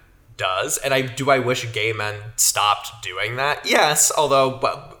man does. And I wish gay men stopped doing that? Yes, although,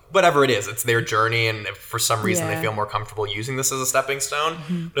 whatever it is, it's their journey, and if for some reason they feel more comfortable using this as a stepping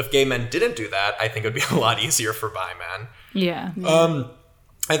stone. But if gay men didn't do that, I think it would be a lot easier for bi men. Yeah.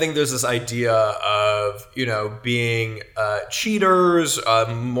 I think there's this idea of, being cheaters,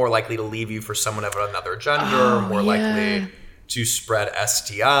 more likely to leave you for someone of another gender, more likely to spread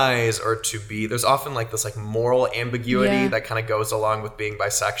STIs, or to be, there's often this moral ambiguity that kind of goes along with being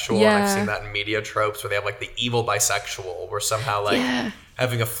bisexual. And I've seen that in media tropes where they have the evil bisexual, where somehow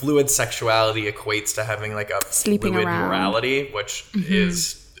having a fluid sexuality equates to having a sleeping fluid around morality, which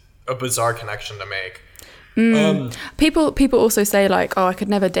is a bizarre connection to make. People also say I could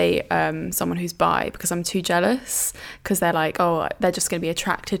never date someone who's bi because I'm too jealous, because they're they're just going to be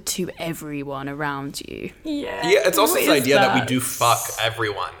attracted to everyone around you. Yeah, it's also this idea that we do fuck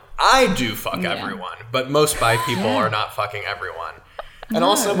everyone. I do fuck everyone, but most bi people are not fucking everyone. And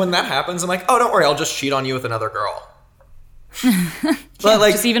also when that happens, I'm oh, don't worry, I'll just cheat on you with another girl.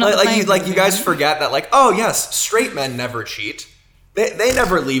 But you guys forget that oh yes, straight men never cheat. They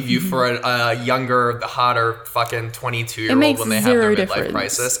never leave you for a younger, hotter, fucking 22-year-old when they have their midlife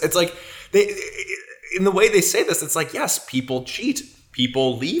crisis. It's they, in the way they say this, it's yes, people cheat,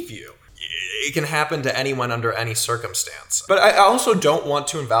 people leave you. It can happen to anyone under any circumstance. But I also don't want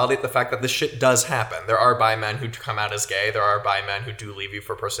to invalidate the fact that this shit does happen. There are bi men who come out as gay. There are bi men who do leave you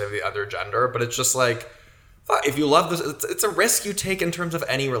for a person of the other gender. But it's just if you love this, it's a risk you take in terms of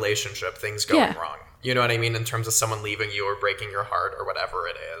any relationship, things going wrong. You know what I mean? In terms of someone leaving you or breaking your heart or whatever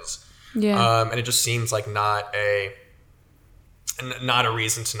it is. Yeah. And it just seems not a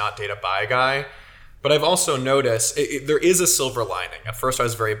reason to not date a bi guy. But I've also noticed there is a silver lining. At first I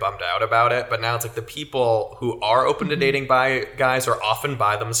was very bummed out about it, but now it's the people who are open to dating bi guys are often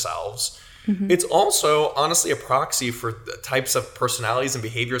bi themselves. It's also honestly a proxy for the types of personalities and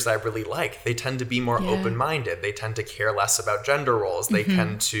behaviors that I really like. They tend to be more open-minded. They tend to care less about gender roles. They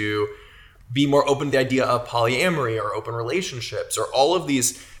tend to be more open to the idea of polyamory or open relationships or all of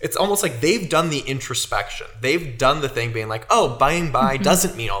these. It's almost they've done the introspection. They've done the thing being being bi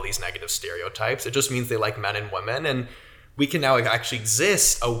doesn't mean all these negative stereotypes. It just means they like men and women. And we can now actually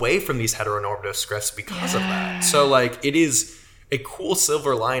exist away from these heteronormative scripts because of that. So it is a cool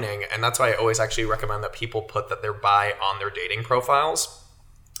silver lining. And that's why I always actually recommend that people put that they're bi on their dating profiles.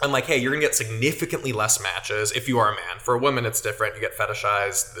 I'm hey, you're going to get significantly less matches if you are a man. For a woman, it's different. You get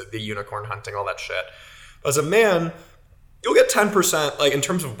fetishized, the unicorn hunting, all that shit. As a man, you'll get 10%, in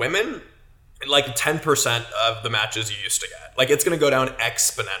terms of women, 10% of the matches you used to get. It's going to go down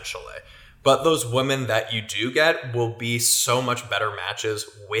exponentially. But those women that you do get will be so much better matches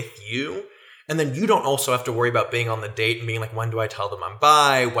with you. And then you don't also have to worry about being on the date and being when do I tell them I'm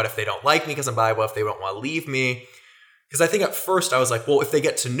bi? What if they don't like me because I'm bi? What if they don't want to leave me? Because I think at first I was well, if they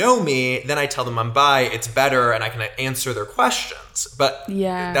get to know me, then I tell them I'm bi, it's better, and I can answer their questions. But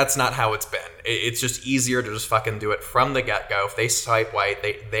that's not how it's been. It's just easier to just fucking do it from the get-go. If they swipe white,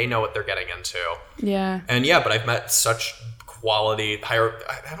 they know what they're getting into. Yeah. And but I've met such quality, I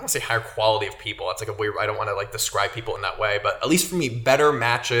don't want to say higher quality of people. It's a weird, I don't want to describe people in that way. But at least for me, better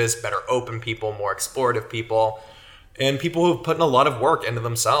matches, better open people, more explorative people. And people who've put in a lot of work into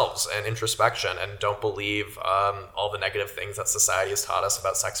themselves and introspection and don't believe all the negative things that society has taught us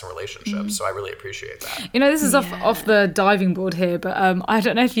about sex and relationships. So I really appreciate that. This is off the diving board here, but I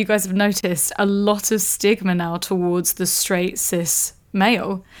don't know if you guys have noticed a lot of stigma now towards the straight cis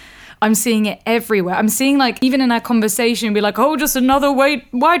male. I'm seeing it everywhere. I'm seeing even in our conversation, be oh, just another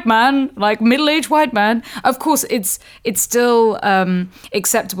white man, middle-aged white man. Of course, it's still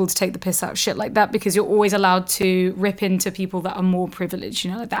acceptable to take the piss out of shit like that because you're always allowed to rip into people that are more privileged,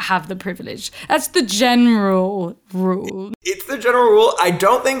 that have the privilege. That's the general rule. It's the general rule. I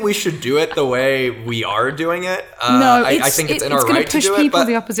don't think we should do it the way we are doing it. No, I think it's in our right to do it. It's going to push people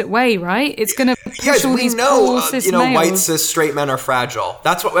the opposite way, right? It's going to push all these cool cis males. White cis straight men are fragile.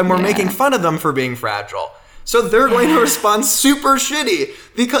 That's what, and we're making fun of them for being fragile. So they're going to respond super shitty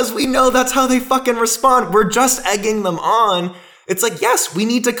because we know that's how they fucking respond. We're just egging them on. It's yes, we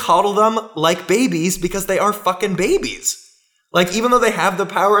need to coddle them like babies because they are fucking babies. Like, even though they have the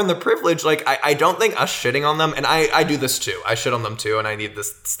power and the privilege, like, I don't think us shitting on them, and I do this too. I shit on them too, and I need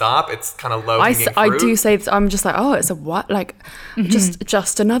this to stop. It's kind of low-hanging fruit. I do say this, I'm just like, oh, it's a what? Like,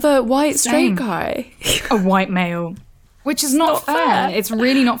 just another white straight guy. A white male. Which is not fair. It's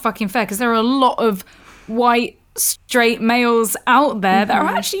really not fucking fair, because there are a lot of white straight males out there that are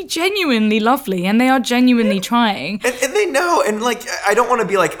actually genuinely lovely, and they are genuinely trying, and they know. And like, I don't want to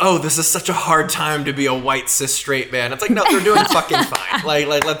be like, oh, this is such a hard time to be a white cis straight man. It's like, no, they're doing fucking fine. Like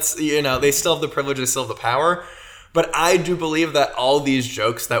let's, they still have the privilege, they still have the power. But I do believe that all these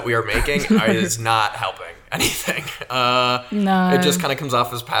jokes that we are making is not helping anything. No. It just kind of comes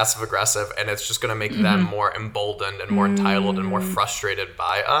off as passive aggressive, and it's just going to make them more emboldened and more entitled and more frustrated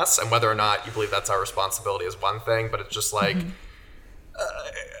by us. And whether or not you believe that's our responsibility is one thing, but it's just like,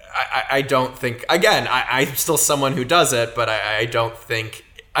 I don't think, again, I'm still someone who does it, but I don't think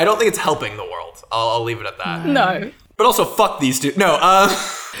it's helping the world. I'll leave it at that. No. But also, fuck these dudes. No.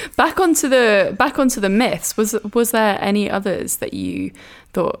 Back onto the myths. Was there any others that you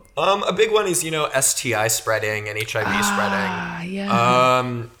thought? A big one is STI spreading and HIV spreading. Yeah.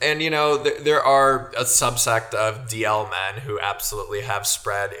 And there are a subsect of DL men who absolutely have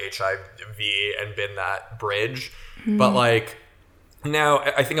spread HIV and been that bridge, but like. Now,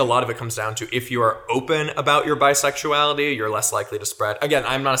 I think a lot of it comes down to if you are open about your bisexuality, you're less likely to spread. Again,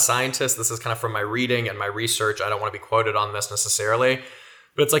 I'm not a scientist. This is kind of from my reading and my research. I don't want to be quoted on this necessarily.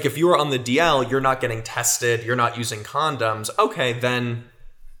 But it's like, if you are on the DL, you're not getting tested, you're not using condoms. Okay, then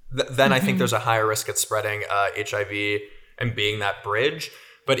I think there's a higher risk at spreading HIV and being that bridge.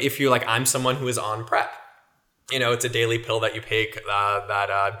 But if you're like, I'm someone who is on PrEP, it's a daily pill that you take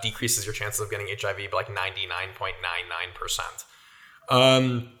that decreases your chances of getting HIV by like 99.99%.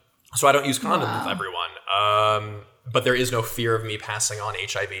 So I don't use condoms with everyone. But there is no fear of me passing on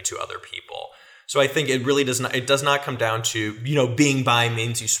HIV to other people. So I think it really does not come down to, being bi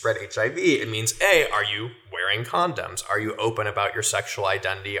means you spread HIV. It means, A, are you wearing condoms? Are you open about your sexual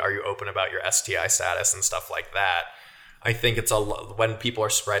identity? Are you open about your STI status and stuff like that? I think it's when people are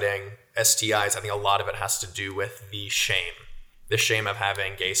spreading STIs, I think a lot of it has to do with the shame of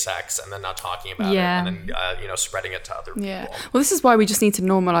having gay sex and then not talking about it, and then spreading it to other people. Yeah. Well, this is why we just need to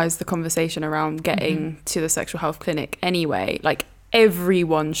normalize the conversation around getting to the sexual health clinic anyway. Like,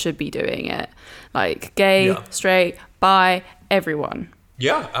 everyone should be doing it. Like, gay, straight, bi, everyone.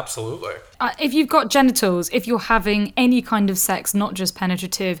 Yeah, absolutely. If you've got genitals, if you're having any kind of sex, not just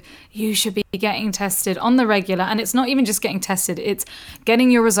penetrative, you should be getting tested on the regular. And it's not even just getting tested, it's getting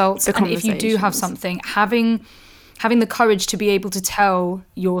your results. And if you do have something, having the courage to be able to tell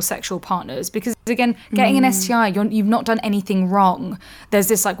your sexual partners, because again, getting an STI, you've not done anything wrong. There's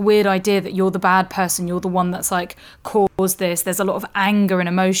this like weird idea that you're the bad person, you're the one that's like caused this. There's a lot of anger and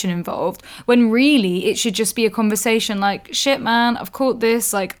emotion involved, when really it should just be a conversation like, shit man, I've caught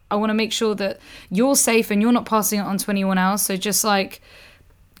this, like I want to make sure that you're safe and you're not passing it on to anyone else. So just like,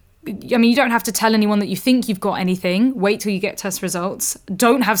 I mean, you don't have to tell anyone that you think you've got anything. Wait till you get test results.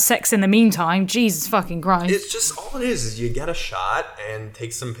 Don't have sex in the meantime. Jesus fucking Christ. It's just, all it is you get a shot and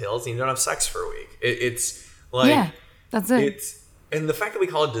take some pills and you don't have sex for a week. It's like... Yeah, that's it. And the fact that we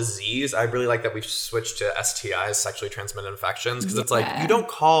call it disease, I really like that we've switched to STIs, sexually transmitted infections, because it's like, you don't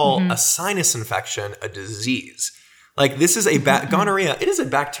call a sinus infection a disease. Like, this is a gonorrhea. It is a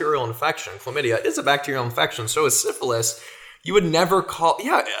bacterial infection. Chlamydia is a bacterial infection. So is syphilis. You would never call,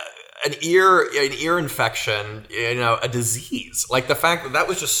 an ear infection, a disease. Like, the fact that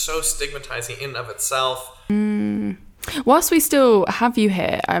was just so stigmatizing in and of itself. Whilst we still have you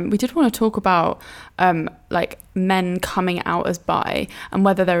here, we did want to talk about like men coming out as bi, and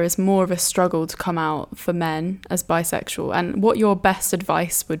whether there is more of a struggle to come out for men as bisexual, and what your best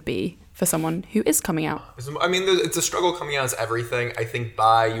advice would be for someone who is coming out. I mean, it's a struggle coming out as everything. I think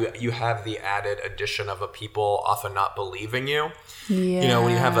bi, you have the added addition of a people often not believing you. Yeah.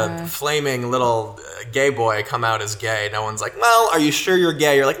 When you have a flaming little gay boy come out as gay, no one's like, well, are you sure you're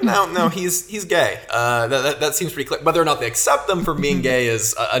gay? You're like, no, he's gay. That seems pretty clear. Whether or not they accept them for being gay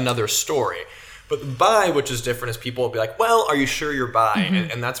is another story. But bi, which is different, is people will be like, well, are you sure you're bi?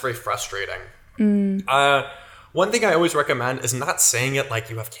 And that's very frustrating. One thing I always recommend is not saying it like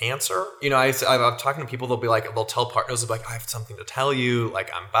you have cancer. I'm talking to people, they'll tell partners, they'll be like, I have something to tell you,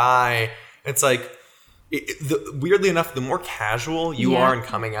 like I'm bi. It's like, weirdly enough, the more casual you are in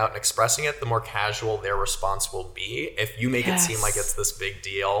coming out and expressing it, the more casual their response will be. If you make it seem like it's this big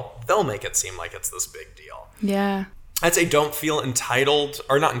deal, they'll make it seem like it's this big deal. Yeah. I'd say don't feel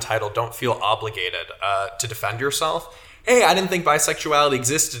don't feel obligated to defend yourself. Hey, I didn't think bisexuality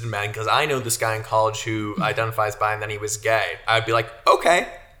existed in men because I know this guy in college who identifies bi and then he was gay. I'd be like,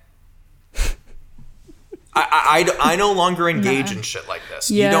 okay. I no longer engage in shit like this.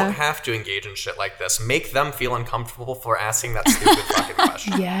 Yeah. You don't have to engage in shit like this. Make them feel uncomfortable for asking that stupid fucking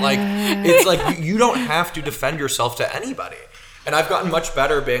question. Yeah. Like, it's like, you don't have to defend yourself to anybody. And I've gotten much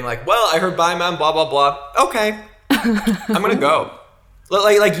better being like, well, I heard bye, man, blah, blah, blah. Okay. I'm going to go.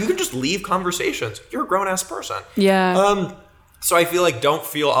 Like, you can just leave conversations. You're a grown-ass person. Yeah. So I feel like don't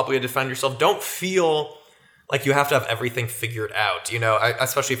feel obligated to defend yourself. Don't feel like you have to have everything figured out, you know,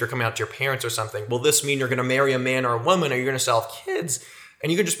 especially if you're coming out to your parents or something. Will this mean you're going to marry a man or a woman? Or you're going to still have kids? And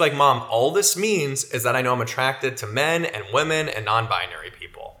you can just be like, Mom, all this means is that I know I'm attracted to men and women and non-binary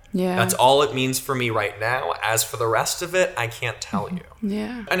people. Yeah. That's all it means for me right now. As for the rest of it, I can't tell you.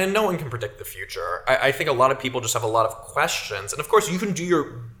 Yeah. And then no one can predict the future. I think a lot of people just have a lot of questions. And of course, you can do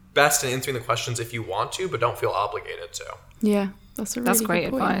your best in answering the questions if you want to, but don't feel obligated to. Yeah. That's great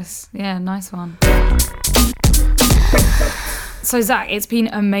good point. advice. Yeah, nice one. So Zach, it's been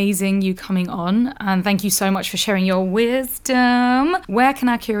amazing you coming on, and thank you so much for sharing your wisdom. Where can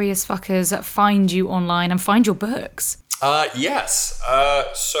our curious fuckers find you online and find your books? Yes.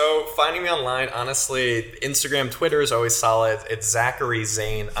 So finding me online, honestly, Instagram, Twitter is always solid. It's Zachary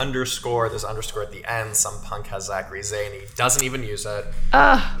Zane _ there's underscore at the end. Some punk has Zachary Zane. He doesn't even use it. What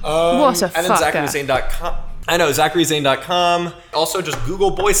a fucker. And then ZacharyZane.com. I know, ZacharyZane.com. Also, just Google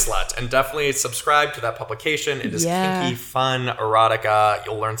Boy Slut and definitely subscribe to that publication. It is kinky, fun, erotica.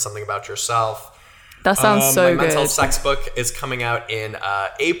 You'll learn something about yourself. That sounds so good. My mental health sex book is coming out in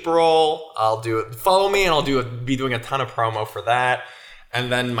April. Follow me, and I'll be doing a ton of promo for that.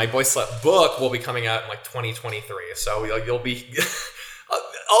 And then my Boy Slut book will be coming out in like 2023. So you'll be.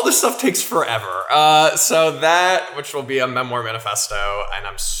 All this stuff takes forever. So that, which will be a memoir manifesto, and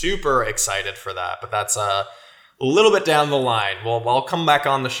I'm super excited for that. But that's a little bit down the line. I'll come back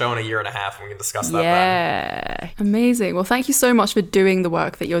on the show in a year and a half and we can discuss that then. Yeah. Amazing. Well, thank you so much for doing the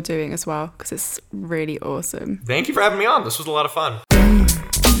work that you're doing as well, because it's really awesome. Thank you for having me on. This was a lot of fun.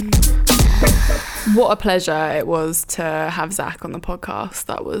 What a pleasure it was to have Zach on the podcast.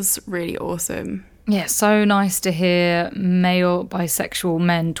 That was really awesome. Yeah, so nice to hear male bisexual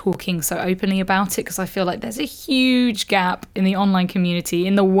men talking so openly about it, because I feel like there's a huge gap in the online community,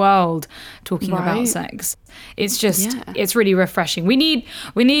 in the world, talking about sex. It's just, it's really refreshing. We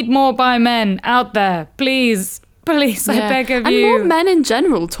need more bi men out there. Please, I beg of you. And more men in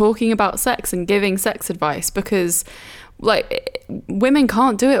general talking about sex and giving sex advice, because like women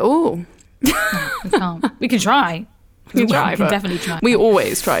can't do it all. We can't. We can try. We can definitely try. We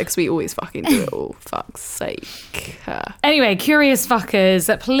always try, because we always fucking do it all. Fuck's sake. Anyway, curious fuckers,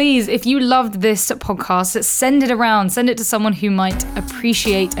 please, if you loved this podcast, send it around. Send it to someone who might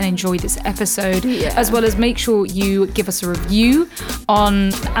appreciate and enjoy this episode, as well as make sure you give us a review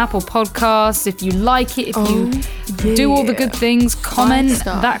on Apple Podcasts if you like it, if you do all the good things, comment,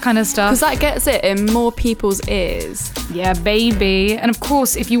 that kind of stuff. Because that gets it in more people's ears. Yeah, baby. And of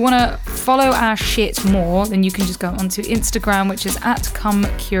course, if you want to follow our shit more, then you can just go onto Instagram, which is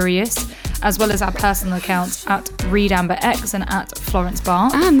 @ComeCurious, as well as our personal accounts @ReadAmberX and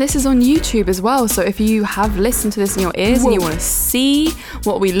 @FlorenceBar. And this is on YouTube as well, so if you have listened to this in your ears and you want to see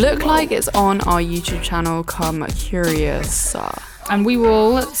what we look like, it's on our YouTube channel, Come Curious. And we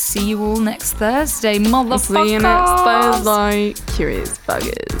will see you all next Thursday, motherfuckers. See you next Thursday, curious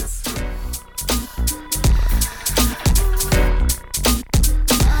buggers.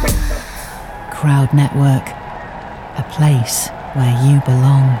 Crowd Network, a place where you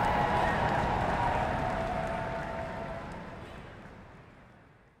belong.